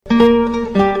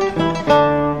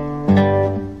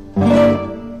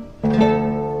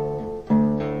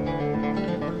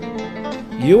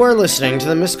You are listening to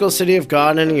the Mystical City of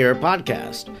God in a Year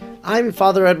podcast. I'm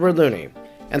Father Edward Looney,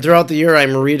 and throughout the year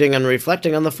I'm reading and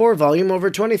reflecting on the 4-volume, over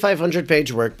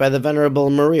 2,500-page work by the Venerable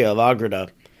Maria of Agreda.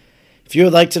 If you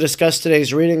would like to discuss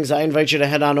today's readings, I invite you to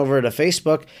head on over to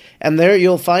Facebook, and there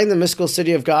you'll find the Mystical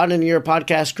City of God in a Year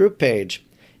podcast group page,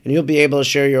 and you'll be able to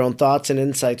share your own thoughts and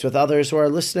insights with others who are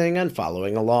listening and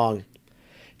following along.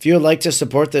 If you would like to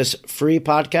support this free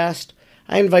podcast,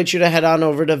 I invite you to head on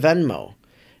over to Venmo,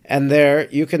 and there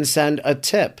you can send a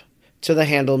tip to the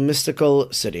handle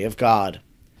Mystical City of God.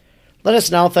 Let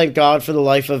us now thank God for the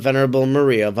life of Venerable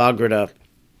Maria of Agreda.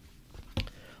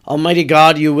 Almighty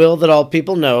God, you will that all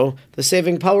people know the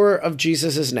saving power of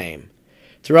Jesus' name.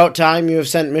 Throughout time you have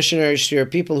sent missionaries to your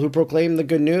people who proclaim the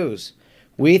good news.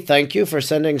 We thank you for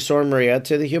sending Sor Maria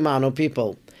to the Humano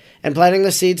people and planting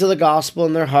the seeds of the gospel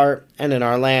in their heart and in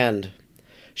our land.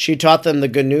 She taught them the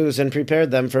good news and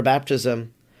prepared them for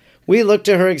baptism. We look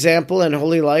to her example and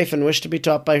holy life and wish to be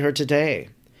taught by her today.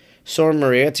 Sor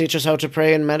Maria, teach us how to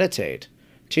pray and meditate.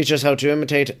 Teach us how to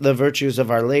imitate the virtues of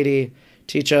Our Lady.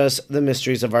 Teach us the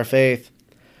mysteries of our faith.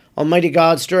 Almighty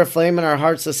God, stir aflame in our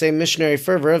hearts the same missionary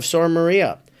fervor of Sor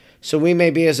Maria, so we may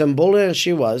be as emboldened as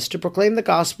she was to proclaim the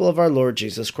gospel of our Lord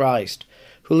Jesus Christ,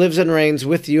 who lives and reigns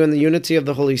with you in the unity of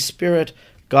the Holy Spirit,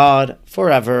 God,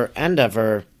 forever and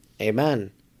ever.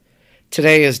 Amen.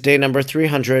 Today is day number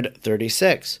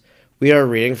 336. We are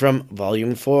reading from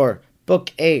Volume 4,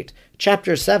 Book 8,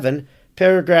 Chapter 7,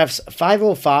 paragraphs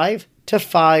 505 to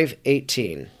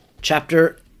 518.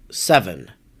 Chapter 7.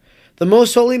 The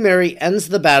Most Holy Mary ends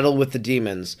the battle with the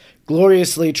demons,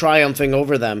 gloriously triumphing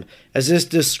over them, as is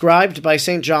described by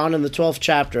St. John in the 12th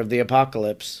chapter of the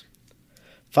Apocalypse.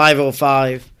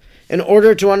 505. In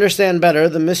order to understand better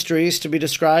the mysteries to be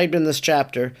described in this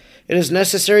chapter, it is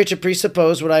necessary to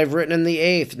presuppose what I have written in the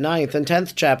 8th, 9th, and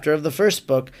 10th chapter of the first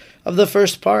book of the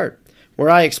first part, where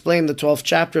I explain the 12th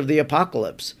chapter of the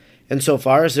Apocalypse,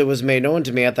 insofar as it was made known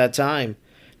to me at that time.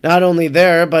 Not only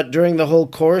there, but during the whole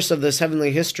course of this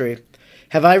heavenly history,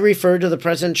 have I referred to the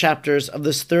present chapters of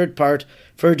this third part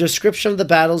for a description of the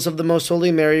battles of the Most Holy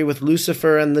Mary with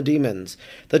Lucifer and the demons,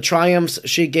 the triumphs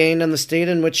she gained, and the state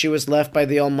in which she was left by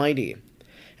the Almighty.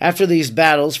 After these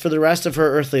battles, for the rest of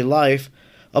her earthly life,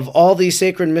 of all these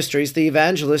sacred mysteries the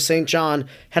evangelist St. John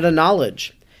had a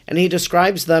knowledge, and he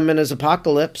describes them in his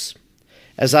Apocalypse,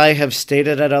 as I have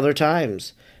stated at other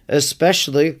times,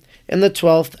 especially in the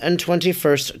 12th and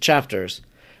 21st chapters.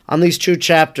 On these two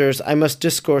chapters I must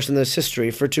discourse in this history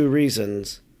for two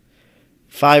reasons.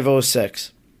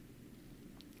 506.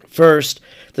 First,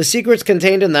 the secrets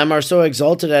contained in them are so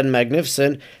exalted and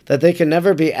magnificent that they can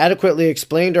never be adequately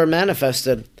explained or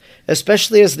manifested,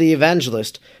 especially as the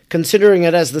evangelist, considering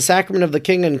it as the sacrament of the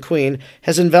King and Queen,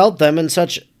 has enveloped them in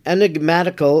such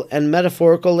enigmatical and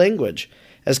metaphorical language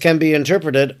as can be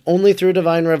interpreted only through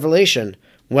divine revelation,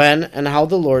 when and how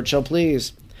the Lord shall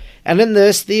please. And in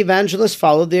this the evangelist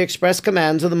followed the express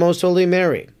commands of the Most Holy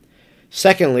Mary.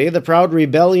 Secondly, the proud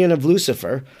rebellion of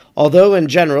Lucifer, although in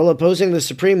general opposing the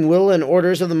supreme will and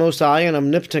orders of the Most High and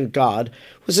Omnipotent God,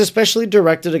 was especially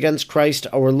directed against Christ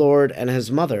our Lord and his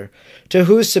Mother, to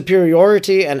whose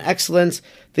superiority and excellence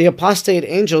the apostate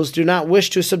angels do not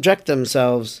wish to subject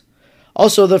themselves.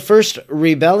 Also, the first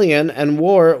rebellion and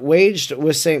war waged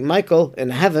with St. Michael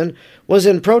in heaven was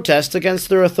in protest against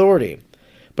their authority.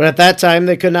 But at that time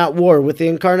they could not war with the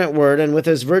incarnate Word and with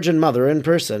his Virgin Mother in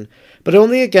person, but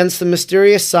only against the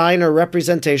mysterious sign or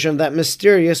representation of that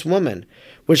mysterious woman,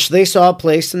 which they saw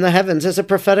placed in the heavens as a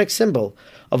prophetic symbol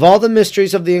of all the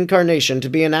mysteries of the Incarnation to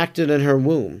be enacted in her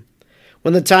womb.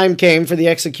 When the time came for the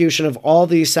execution of all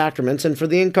these sacraments and for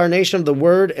the incarnation of the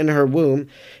Word in her womb,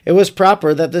 it was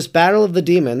proper that this battle of the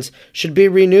demons should be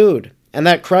renewed, and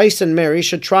that Christ and Mary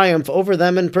should triumph over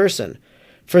them in person.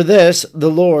 For this, the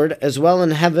Lord, as well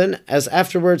in heaven as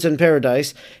afterwards in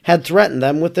paradise, had threatened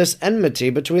them with this enmity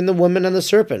between the woman and the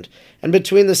serpent, and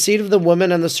between the seed of the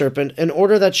woman and the serpent, in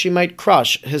order that she might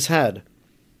crush his head.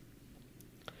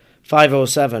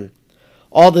 507.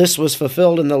 All this was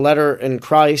fulfilled in the letter in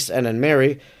Christ and in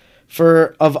Mary,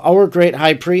 for of our great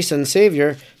high priest and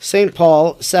Savior, St.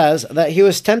 Paul says that he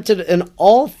was tempted in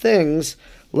all things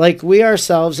like we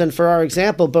ourselves and for our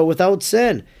example, but without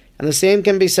sin. And the same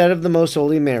can be said of the Most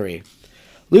Holy Mary.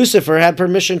 Lucifer had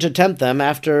permission to tempt them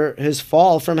after his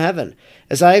fall from heaven,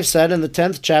 as I have said in the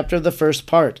 10th chapter of the first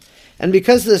part. And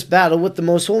because this battle with the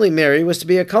Most Holy Mary was to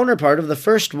be a counterpart of the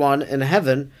first one in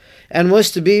heaven, and was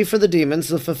to be for the demons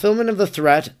the fulfillment of the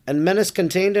threat and menace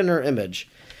contained in her image,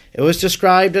 it was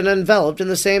described and enveloped in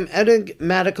the same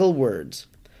enigmatical words.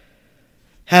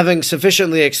 Having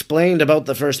sufficiently explained about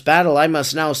the first battle, I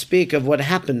must now speak of what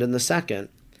happened in the second.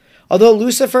 Although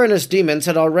Lucifer and his demons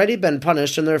had already been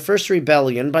punished in their first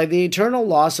rebellion by the eternal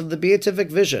loss of the beatific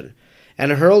vision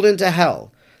and hurled into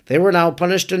hell, they were now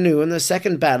punished anew in the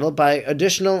second battle by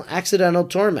additional accidental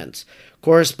torments,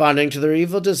 corresponding to their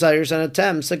evil desires and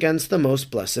attempts against the most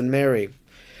blessed Mary.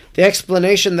 The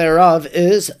explanation thereof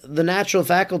is the natural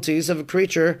faculties of a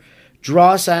creature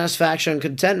draw satisfaction and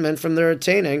contentment from their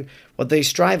attaining what they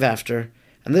strive after,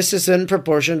 and this is in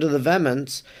proportion to the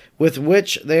vehemence with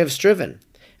which they have striven.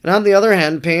 And on the other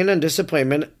hand, pain and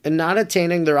disappointment in not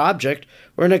attaining their object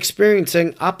or in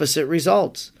experiencing opposite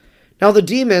results. Now the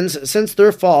demons, since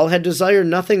their fall, had desired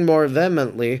nothing more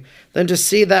vehemently than to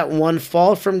see that one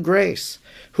fall from grace,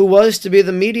 who was to be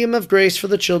the medium of grace for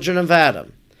the children of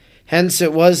Adam. Hence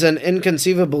it was an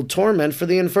inconceivable torment for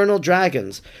the infernal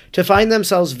dragons to find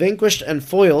themselves vanquished and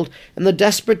foiled in the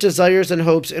desperate desires and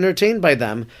hopes entertained by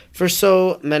them for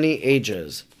so many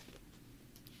ages.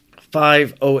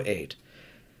 508.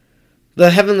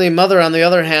 The Heavenly Mother, on the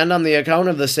other hand, on the account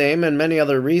of the same and many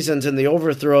other reasons in the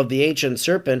overthrow of the ancient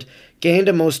serpent, gained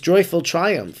a most joyful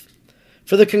triumph.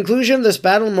 For the conclusion of this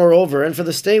battle, moreover, and for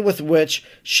the state with which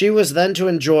she was then to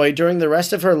enjoy during the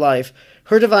rest of her life,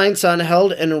 her divine Son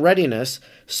held in readiness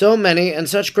so many and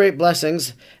such great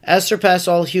blessings as surpass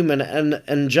all human and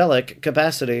angelic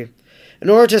capacity. In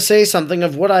order to say something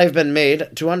of what I have been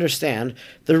made to understand,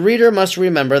 the reader must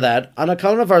remember that, on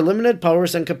account of our limited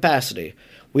powers and capacity,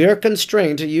 we are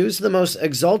constrained to use the most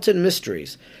exalted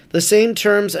mysteries, the same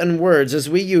terms and words as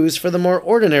we use for the more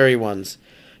ordinary ones.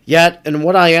 Yet, in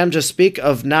what I am to speak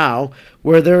of now,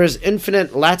 where there is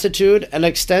infinite latitude and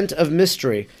extent of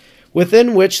mystery,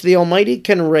 within which the Almighty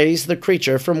can raise the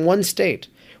creature from one state,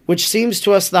 which seems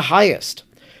to us the highest,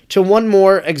 to one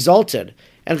more exalted,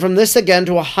 and from this again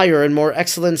to a higher and more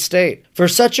excellent state. For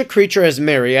such a creature as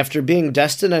Mary, after being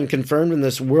destined and confirmed in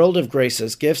this world of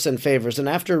graces, gifts, and favors, and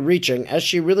after reaching, as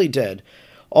she really did,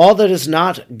 all that is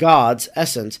not God's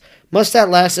essence, must at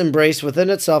last embrace within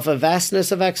itself a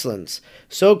vastness of excellence,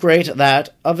 so great that,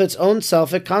 of its own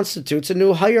self, it constitutes a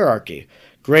new hierarchy,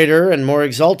 greater and more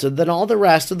exalted than all the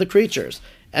rest of the creatures,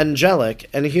 angelic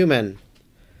and human.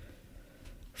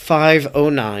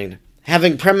 509.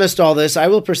 Having premised all this, I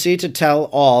will proceed to tell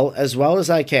all, as well as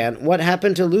I can, what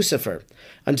happened to Lucifer,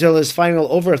 until his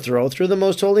final overthrow through the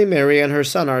Most Holy Mary and her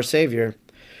Son, our Savior.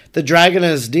 The dragon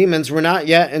and his demons were not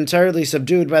yet entirely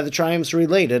subdued by the triumphs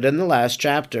related in the last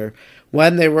chapter,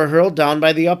 when they were hurled down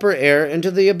by the upper air into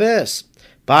the abyss,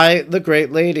 by the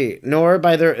great lady, nor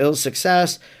by their ill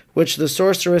success, which the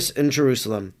sorceress in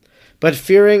Jerusalem. But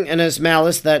fearing in his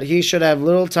malice that he should have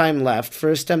little time left for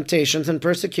his temptations and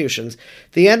persecutions,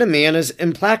 the enemy in his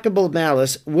implacable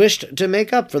malice wished to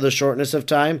make up for the shortness of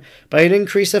time by an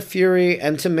increase of fury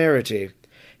and temerity.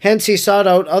 Hence he sought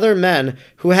out other men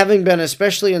who, having been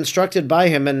especially instructed by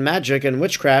him in magic and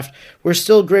witchcraft, were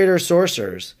still greater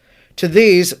sorcerers. To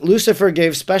these Lucifer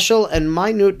gave special and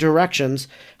minute directions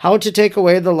how to take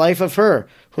away the life of her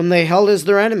whom they held as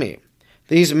their enemy.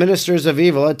 These ministers of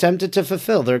evil attempted to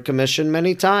fulfill their commission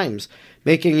many times,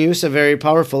 making use of very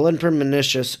powerful and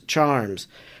pernicious charms.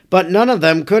 But none of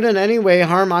them could in any way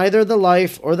harm either the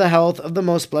life or the health of the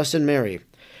Most Blessed Mary.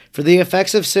 For the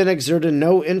effects of sin exerted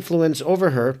no influence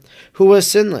over her, who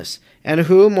was sinless, and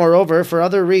who, moreover, for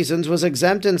other reasons, was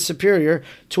exempt and superior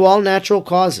to all natural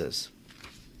causes.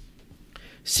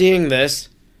 Seeing this,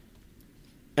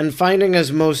 and finding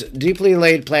his most deeply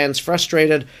laid plans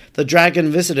frustrated, the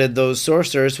dragon visited those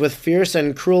sorcerers with fierce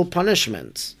and cruel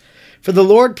punishments. For the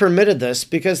Lord permitted this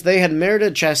because they had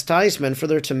merited chastisement for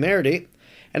their temerity,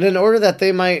 and in order that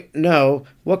they might know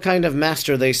what kind of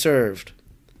master they served.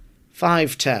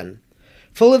 5:10.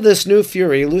 Full of this new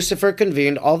fury, Lucifer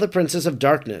convened all the princes of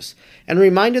darkness, and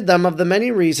reminded them of the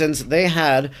many reasons they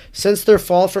had, since their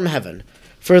fall from heaven,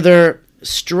 for their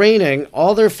straining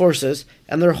all their forces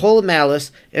and their whole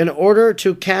malice in order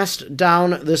to cast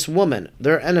down this woman,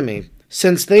 their enemy,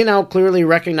 since they now clearly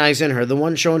recognize in her the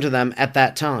one shown to them at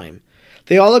that time.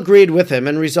 They all agreed with him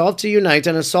and resolved to unite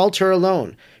and assault her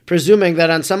alone, presuming that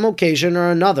on some occasion or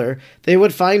another they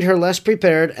would find her less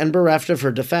prepared and bereft of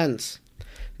her defense.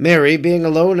 Mary, being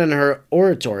alone in her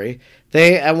oratory,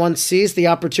 they at once seized the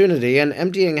opportunity, and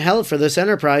emptying hell for this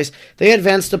enterprise, they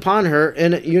advanced upon her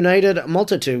in united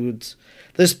multitudes.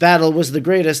 This battle was the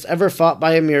greatest ever fought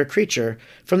by a mere creature,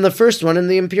 from the first one in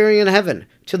the empyrean heaven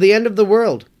to the end of the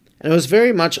world, and it was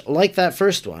very much like that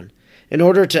first one. In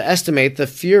order to estimate the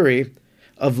fury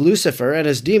of Lucifer and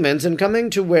his demons in coming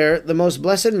to where the Most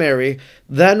Blessed Mary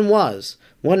then was,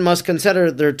 one must consider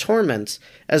their torments,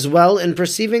 as well in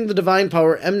perceiving the divine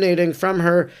power emanating from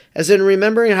her as in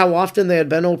remembering how often they had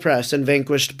been oppressed and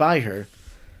vanquished by her.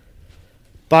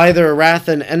 by their wrath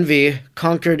and envy,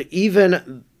 conquered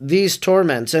even these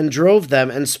torments, and drove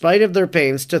them, in spite of their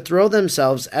pains, to throw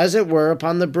themselves, as it were,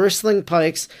 upon the bristling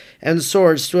pikes and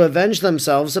swords, to avenge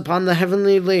themselves upon the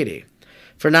heavenly lady.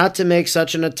 For not to make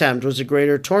such an attempt was a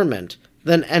greater torment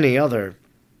than any other.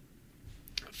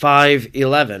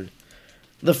 5:11.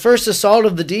 The first assault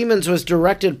of the demons was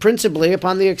directed principally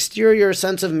upon the exterior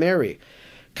sense of Mary,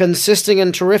 consisting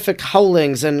in terrific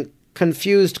howlings and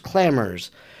confused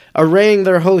clamors. Arraying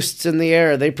their hosts in the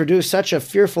air, they produced such a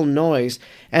fearful noise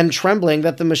and trembling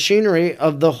that the machinery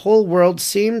of the whole world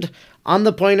seemed on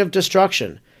the point of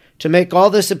destruction. To make all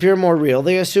this appear more real,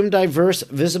 they assumed diverse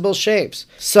visible shapes,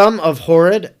 some of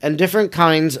horrid and different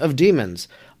kinds of demons,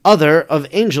 other of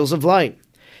angels of light.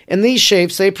 In these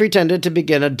shapes they pretended to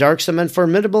begin a darksome and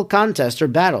formidable contest or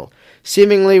battle,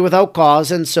 seemingly without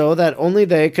cause, and so that only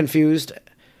they, confused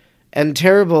and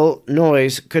terrible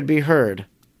noise could be heard.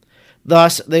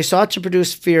 Thus they sought to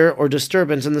produce fear or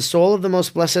disturbance in the soul of the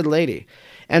most blessed Lady,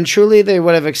 and truly they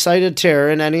would have excited terror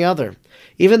in any other,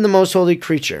 even the most holy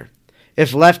creature,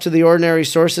 if left to the ordinary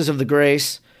sources of the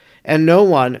grace, and no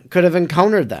one could have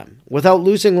encountered them without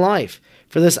losing life,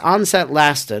 for this onset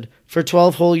lasted for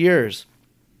 12 whole years.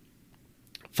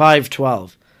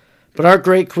 5:12. But our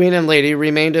great Queen and Lady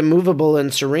remained immovable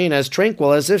and serene, as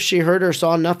tranquil as if she heard or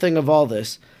saw nothing of all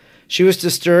this. She was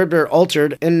disturbed or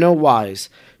altered in no wise,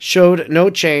 showed no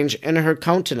change in her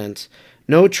countenance,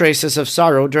 no traces of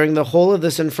sorrow during the whole of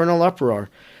this infernal uproar.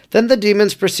 Then the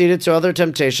demons proceeded to other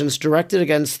temptations directed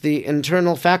against the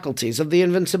internal faculties of the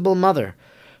invincible mother,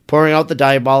 pouring out the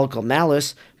diabolical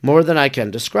malice more than I can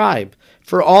describe.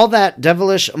 For all that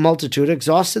devilish multitude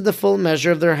exhausted the full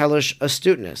measure of their hellish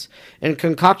astuteness in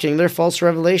concocting their false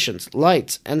revelations,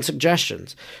 lights, and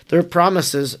suggestions, their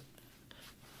promises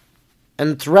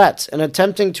and threats, in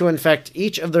attempting to infect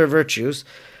each of their virtues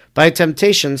by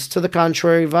temptations to the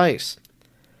contrary vice.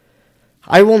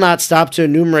 I will not stop to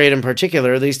enumerate in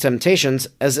particular these temptations,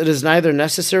 as it is neither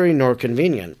necessary nor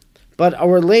convenient. But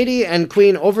Our Lady and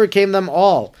Queen overcame them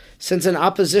all, since in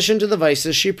opposition to the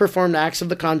vices she performed acts of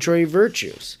the contrary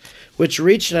virtues, which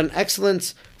reached an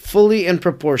excellence fully in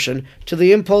proportion to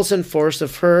the impulse and force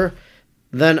of her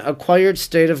then acquired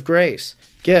state of grace,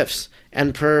 gifts,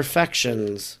 and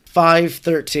perfections.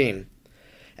 5:13.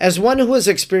 As one who is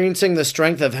experiencing the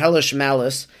strength of hellish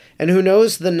malice, and who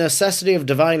knows the necessity of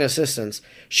divine assistance,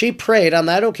 she prayed on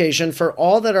that occasion for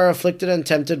all that are afflicted and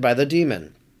tempted by the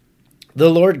demon. The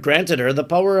Lord granted her the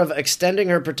power of extending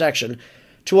her protection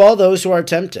to all those who are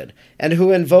tempted, and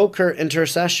who invoke her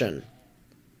intercession.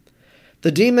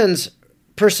 The demons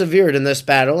persevered in this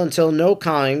battle until no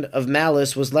kind of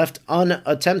malice was left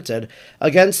unattempted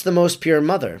against the most pure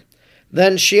mother.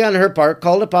 Then she, on her part,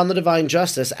 called upon the divine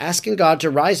justice, asking God to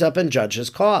rise up and judge his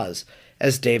cause,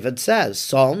 as David says,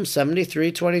 Psalm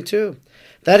 73:22,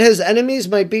 that his enemies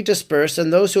might be dispersed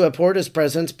and those who abhorred his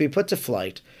presence be put to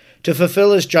flight. To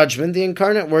fulfill his judgment, the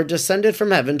incarnate Word descended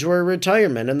from heaven to her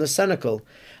retirement in the cenacle,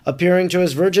 appearing to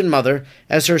his Virgin Mother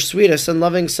as her sweetest and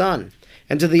loving Son,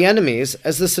 and to the enemies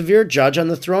as the severe judge on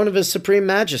the throne of his supreme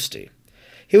majesty.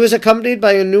 He was accompanied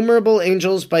by innumerable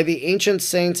angels, by the ancient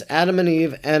saints Adam and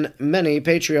Eve, and many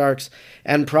patriarchs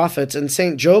and prophets, and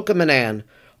Saint Joachim and Anne.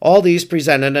 All these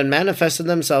presented and manifested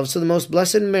themselves to the most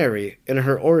blessed Mary in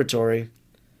her oratory.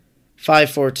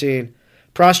 5:14.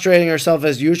 Prostrating herself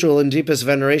as usual in deepest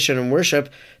veneration and worship,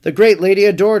 the great lady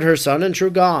adored her Son and true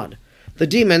God. The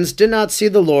demons did not see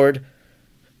the Lord,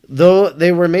 though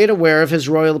they were made aware of his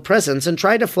royal presence, and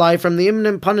tried to fly from the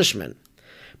imminent punishment.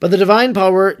 But the divine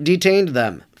power detained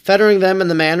them, fettering them in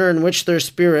the manner in which their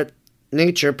spirit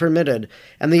nature permitted,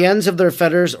 and the ends of their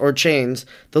fetters or chains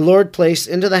the Lord placed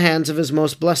into the hands of his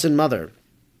most blessed Mother.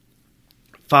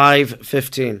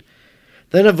 5:15.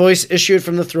 Then a voice issued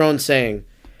from the throne, saying,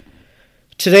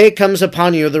 Today comes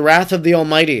upon you the wrath of the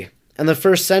Almighty, and the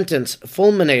first sentence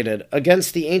fulminated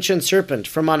against the ancient serpent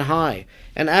from on high,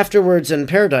 and afterwards in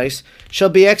paradise shall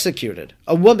be executed.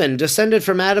 A woman descended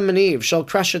from Adam and Eve shall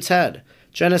crush its head.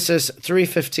 Genesis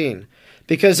 3:15.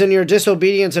 Because in your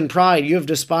disobedience and pride you have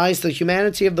despised the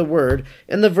humanity of the Word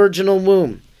in the virginal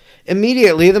womb.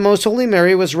 Immediately the most holy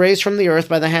Mary was raised from the earth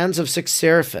by the hands of 6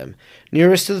 seraphim,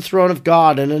 nearest to the throne of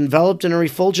God, and enveloped in a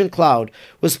refulgent cloud,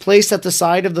 was placed at the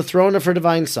side of the throne of her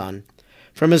divine Son.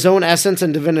 From his own essence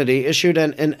and divinity issued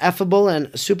an ineffable and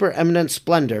supereminent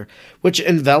splendor, which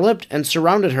enveloped and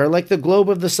surrounded her like the globe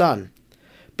of the sun.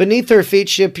 Beneath her feet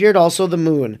she appeared also the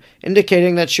moon,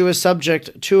 indicating that she was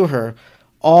subject to her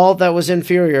all that was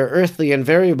inferior, earthly, and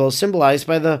variable, symbolized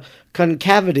by the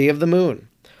concavity of the moon.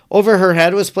 Over her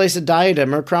head was placed a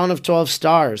diadem or crown of 12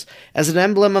 stars, as an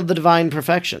emblem of the divine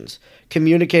perfections,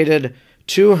 communicated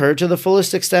to her to the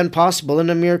fullest extent possible in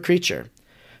a mere creature.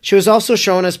 She was also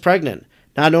shown as pregnant,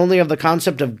 not only of the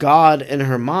concept of God in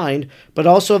her mind, but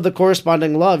also of the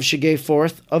corresponding love she gave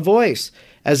forth a voice,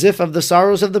 as if of the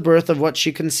sorrows of the birth of what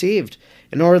she conceived,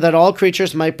 in order that all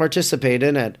creatures might participate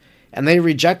in it. And they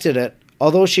rejected it,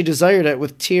 although she desired it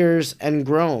with tears and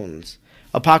groans.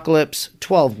 Apocalypse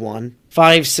 12:1.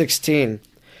 5:16.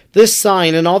 This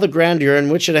sign, in all the grandeur in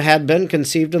which it had been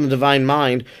conceived in the divine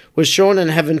mind, was shown in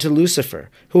heaven to Lucifer,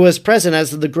 who was present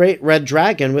as the great red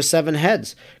dragon with 7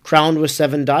 heads, crowned with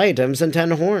 7 diadems and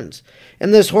 10 horns.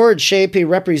 In this horrid shape he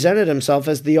represented himself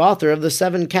as the author of the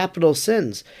 7 capital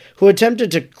sins, who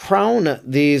attempted to crown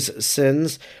these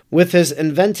sins with his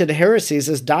invented heresies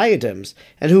as diadems,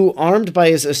 and who, armed by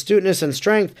his astuteness and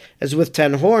strength, as with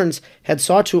 10 horns, had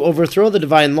sought to overthrow the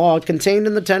divine law contained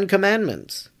in the 10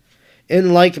 commandments.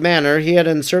 In like manner he had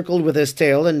encircled with his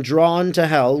tail and drawn to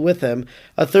hell with him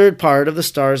a third part of the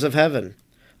stars of heaven.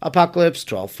 Apocalypse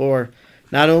 12:4.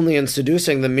 Not only in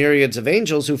seducing the myriads of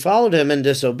angels who followed him in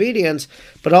disobedience,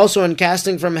 but also in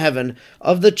casting from heaven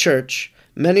of the church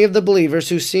many of the believers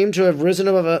who seemed to have risen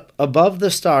above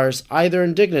the stars, either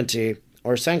in dignity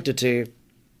or sanctity.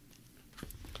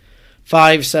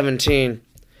 5:17.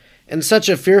 In such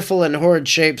a fearful and horrid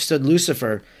shape stood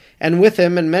Lucifer, and with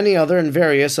him and many other and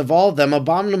various of all them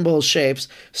abominable shapes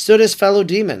stood his fellow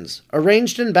demons,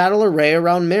 arranged in battle array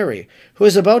around Mary, who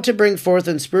is about to bring forth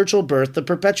in spiritual birth the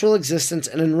perpetual existence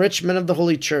and enrichment of the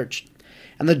Holy Church.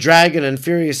 And the dragon in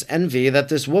furious envy that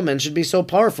this woman should be so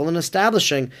powerful in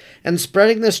establishing and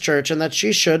spreading this church, and that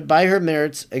she should, by her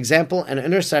merits, example, and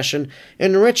intercession,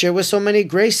 enrich it with so many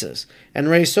graces,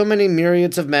 and raise so many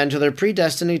myriads of men to their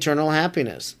predestined eternal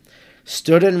happiness,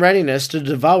 stood in readiness to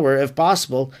devour, if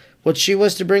possible, what she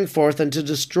was to bring forth and to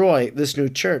destroy this new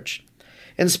church.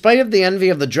 In spite of the envy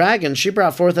of the dragon, she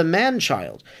brought forth a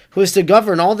man-child, who is to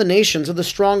govern all the nations with a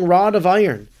strong rod of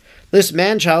iron. This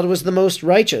man-child was the most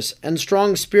righteous and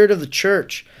strong spirit of the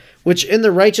church, which in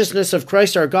the righteousness of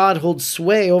Christ our God holds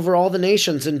sway over all the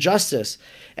nations in justice,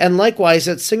 and likewise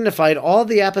it signified all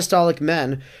the apostolic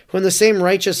men who in the same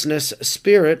righteousness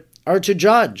spirit are to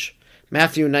judge.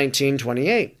 Matthew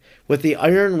 19:28, with the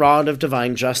iron rod of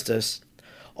divine justice.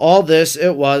 All this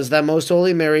it was that Most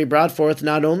Holy Mary brought forth,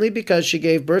 not only because she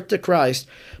gave birth to Christ,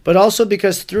 but also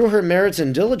because through her merits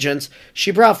and diligence she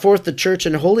brought forth the church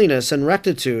in holiness and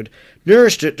rectitude,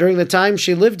 nourished it during the time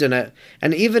she lived in it,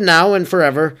 and even now and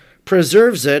forever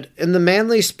preserves it in the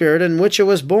manly spirit in which it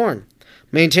was born,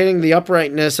 maintaining the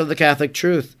uprightness of the Catholic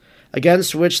truth,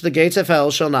 against which the gates of hell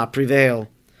shall not prevail.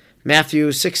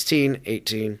 Matthew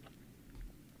 16:18.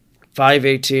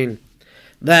 5:18.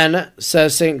 Then,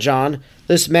 says St. John,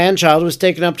 this man-child was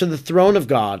taken up to the throne of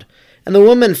God, and the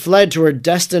woman fled to her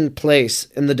destined place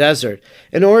in the desert,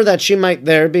 in order that she might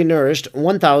there be nourished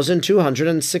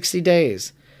 1,260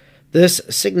 days. This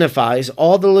signifies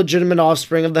all the legitimate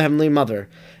offspring of the Heavenly Mother,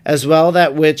 as well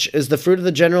that which is the fruit of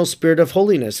the general spirit of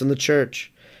holiness in the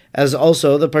Church, as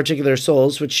also the particular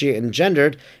souls which she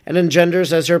engendered and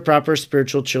engenders as her proper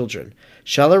spiritual children,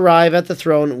 shall arrive at the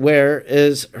throne where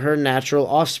is her natural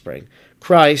offspring,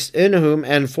 Christ, in whom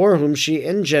and for whom she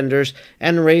engenders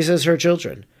and raises her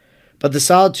children. But the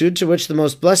solitude to which the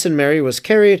most blessed Mary was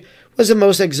carried was a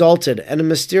most exalted and a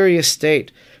mysterious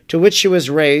state, to which she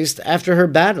was raised after her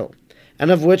battle,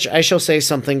 and of which I shall say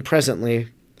something presently.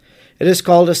 It is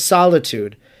called a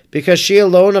solitude, because she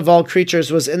alone of all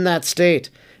creatures was in that state,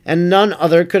 and none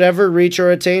other could ever reach or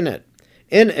attain it.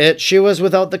 In it she was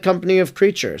without the company of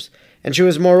creatures, and she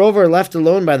was moreover left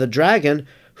alone by the dragon,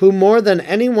 who more than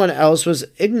anyone else was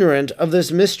ignorant of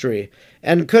this mystery,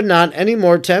 and could not any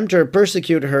more tempt or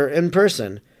persecute her in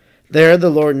person. There the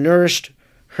Lord nourished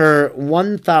her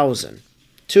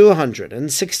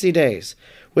 1,260 days,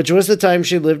 which was the time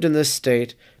she lived in this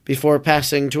state, before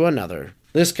passing to another.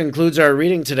 This concludes our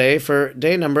reading today for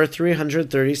day number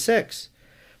 336.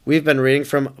 We've been reading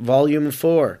from Volume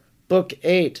 4, Book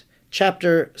 8,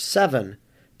 Chapter 7,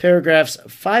 paragraphs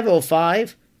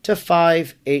 505 to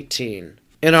 518.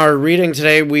 In our reading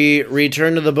today, we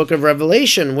return to the book of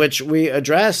Revelation, which we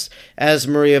addressed, as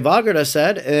Maria of Agreda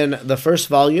said, in the first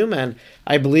volume, and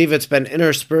I believe it's been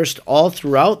interspersed all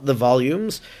throughout the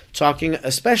volumes, talking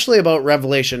especially about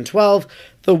Revelation 12,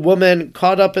 the woman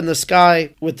caught up in the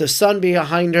sky with the sun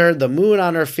behind her, the moon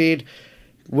on her feet,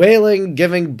 wailing,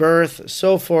 giving birth,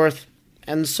 so forth,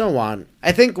 and so on.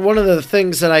 I think one of the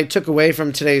things that I took away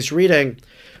from today's reading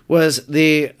was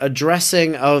the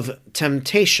addressing of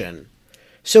temptation.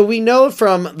 So we know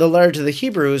from the letter to the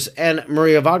Hebrews, and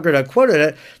Maria of Agreda quoted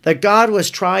it, that God was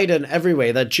tried in every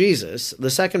way, that Jesus, the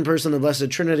second person of the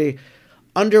Blessed Trinity,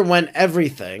 underwent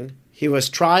everything. He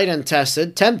was tried and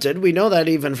tested, tempted, we know that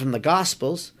even from the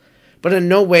Gospels, but in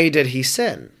no way did he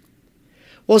sin.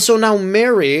 Well, so now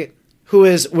Mary, who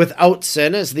is without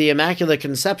sin as the Immaculate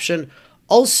Conception,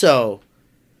 also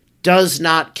does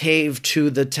not cave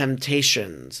to the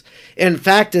temptations. In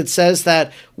fact, it says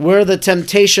that where the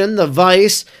temptation, the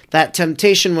vice, that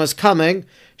temptation was coming,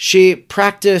 she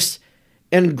practiced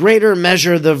in greater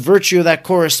measure the virtue that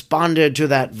corresponded to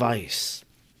that vice.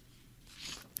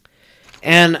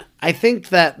 And I think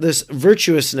that this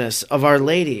virtuousness of Our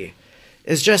Lady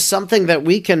is just something that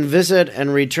we can visit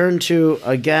and return to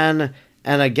again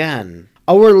and again.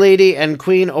 Our Lady and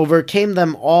Queen overcame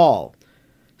them all,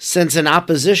 since in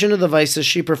opposition to the vices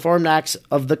she performed acts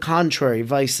of the contrary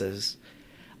vices.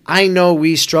 I know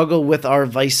we struggle with our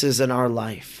vices in our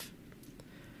life.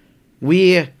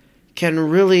 We can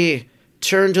really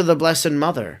turn to the Blessed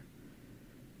Mother,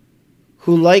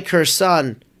 who, like her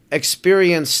son,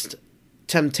 experienced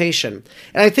temptation.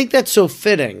 And I think that's so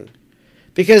fitting,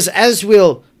 because as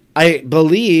I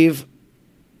believe,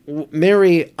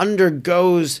 Mary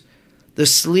undergoes the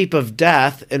sleep of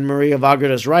death in Maria of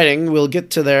Agrada's writing. We'll get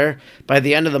to there by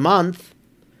the end of the month.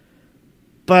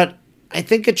 But I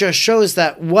think it just shows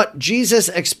that what Jesus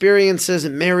experiences,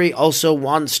 Mary also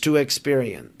wants to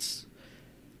experience.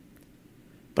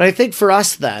 But I think for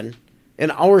us then, in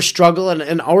our struggle and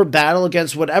in our battle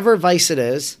against whatever vice it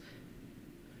is,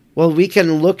 well, we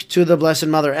can look to the Blessed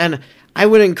Mother. And I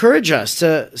would encourage us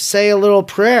to say a little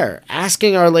prayer,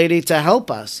 asking Our Lady to help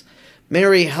us.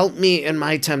 Mary, help me in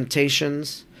my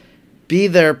temptations. Be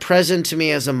there present to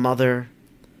me as a mother.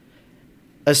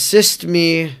 Assist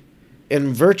me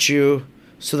in virtue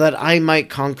so that I might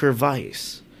conquer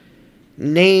vice.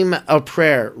 Name a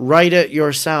prayer. Write it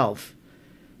yourself.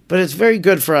 But it's very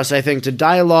good for us, I think, to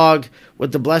dialogue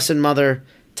with the Blessed Mother,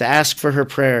 to ask for her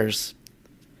prayers.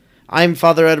 I'm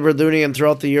Father Edward Looney, and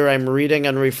throughout the year I'm reading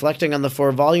and reflecting on the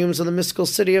 4 volumes of the Mystical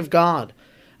City of God.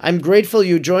 I'm grateful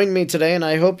you joined me today, and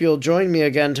I hope you'll join me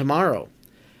again tomorrow.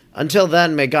 Until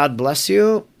then, may God bless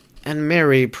you, and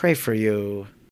Mary pray for you.